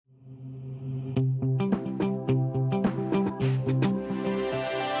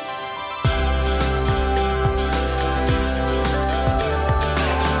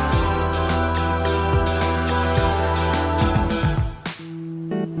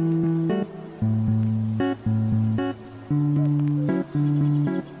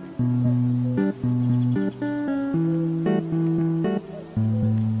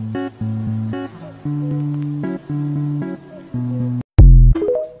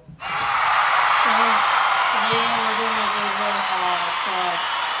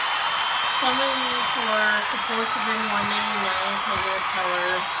have been $1.99 for this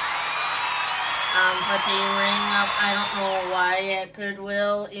color. But they rang up, I don't know why, at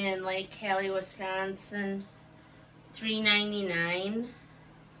Goodwill in Lake Cali, Wisconsin, $3.99.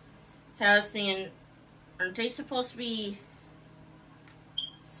 So I was thinking, aren't they supposed to be...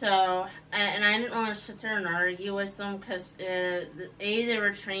 So, and I didn't want to sit there and argue with them because, A, they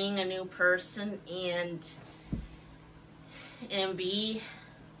were training a new person, and B,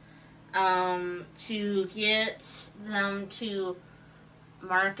 to get them to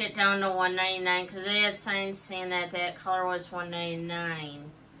mark it down to $1.99 because they had signs saying that that color was $1.99.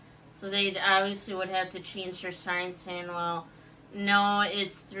 So they obviously would have to change their sign saying, well, no,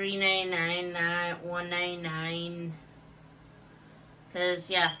 it's $3.99, not $1.99. Because,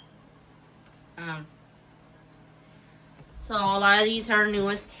 yeah. So a lot of these are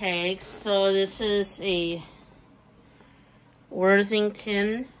newest tags. So this is a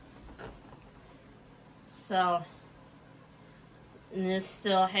Worthington. So, and this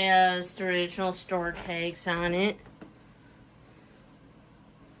still has the original store tags on it.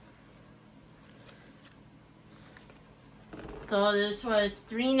 So this was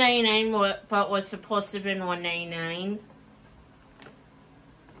 $3.99, but was supposed to have been $1.99.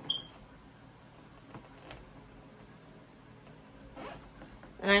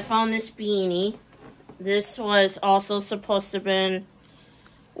 And I found this beanie. This was also supposed to have been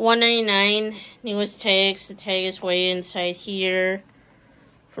 $1.99. Newest tags. The tag is way inside here.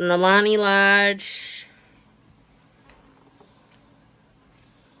 From the Lonnie Lodge.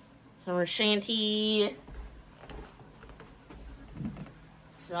 Summer Shanty.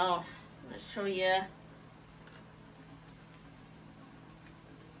 So, I'm going to show you.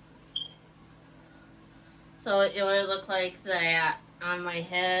 So it would look like that on my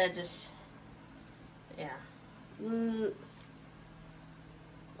head. Just, yeah.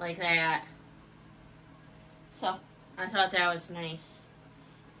 Like that. So, I thought that was nice.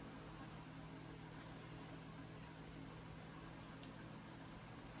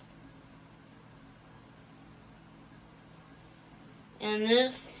 And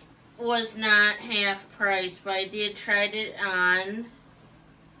this was not half price, but I did try it on.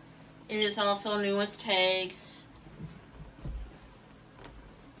 It is also newest tags.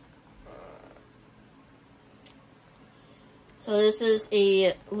 So this is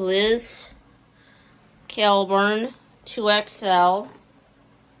a Liz Calburn 2XL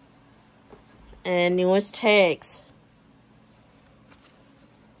and newest tags.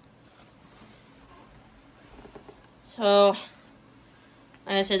 So,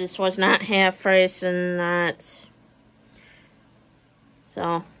 like I said, this was not half price and not,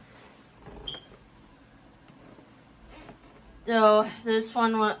 so. So, this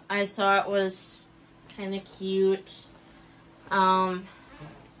one I thought was kind of cute.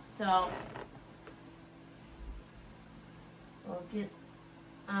 So, we'll get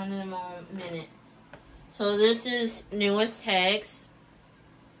on in a minute. So, this is newest tags.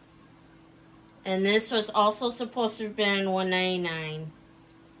 And this was also supposed to have been $1.99.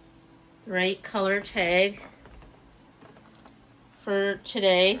 Right color tag for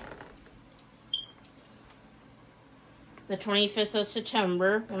today. The 25th of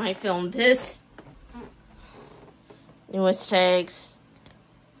September when I filmed this. Newest tags.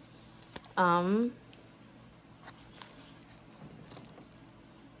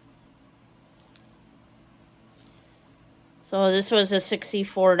 So this was a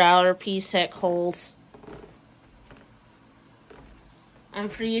 $64 piece at Kohl's. I'm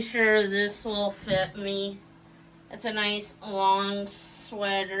pretty sure this will fit me. It's a nice long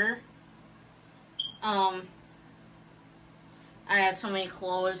sweater. I had so many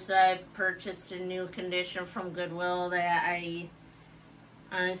clothes that I purchased in new condition from Goodwill that I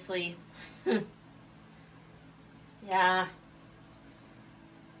honestly, yeah.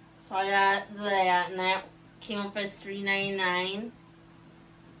 So I got that, and that came up as $3.99.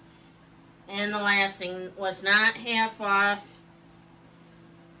 And the last thing was not half off.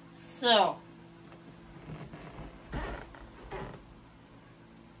 So,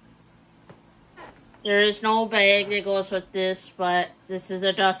 there is no bag that goes with this, but this is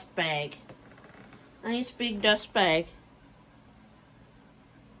a dust bag. Nice big dust bag.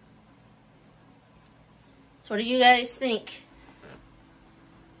 So what do you guys think?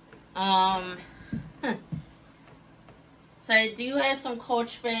 So I do have some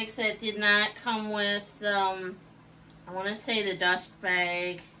Coach bags that did not come with, I want to say the dust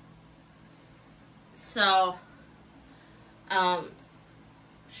bag. So,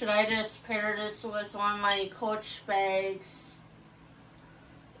 should I just pair this with one of my Coach bags?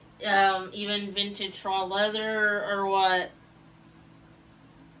 Even vintage raw leather or what?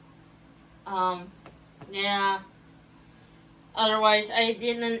 Yeah. Otherwise, I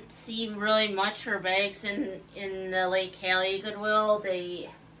didn't see really much for bags in the Lake Cali Goodwill. They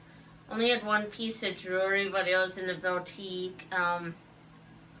only had one piece of jewelry, but it was in the boutique.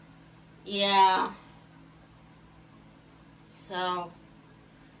 Yeah. So,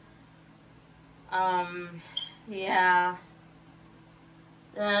 yeah.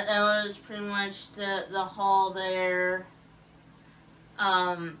 That was pretty much the haul there.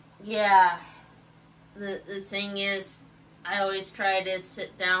 Yeah. The thing is, I always try to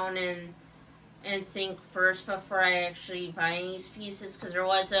sit down and think first before I actually buy these pieces, because there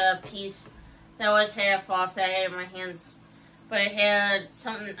was a piece that was half off that I had in my hands, but it had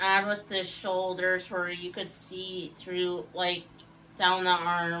something odd with the shoulders where you could see through, like, down the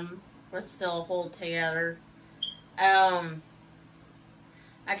arm, but still hold together. I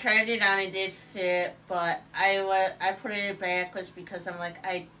tried it on, it did fit, but I put it back was because I'm like,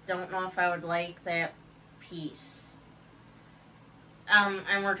 I don't know if I would like that piece.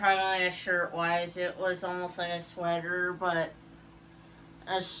 And we're talking like a shirt-wise, it was almost like a sweater, but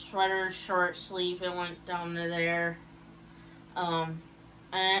a sweater short sleeve, it went down to there. And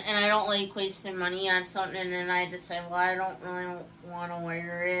I don't like wasting money on something, and then I decide, well, I don't really want to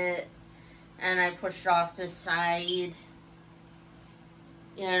wear it, and I push it off to the side,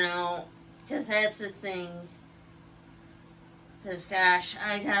 you know, because that's the thing. Because, gosh,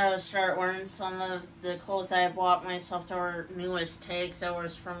 I gotta start wearing some of the clothes I bought myself that were newest tags that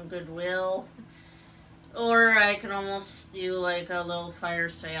was from Goodwill. Or I can almost do, like, a little fire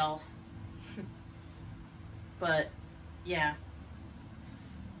sale. But, yeah.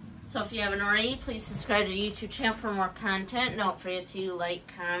 So if you haven't already, please subscribe to the YouTube channel for more content. Don't forget to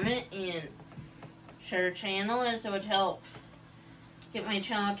like, comment, and share the channel, as it would help get my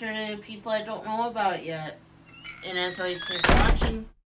channel to people I don't know about yet. And as always, thanks for watching.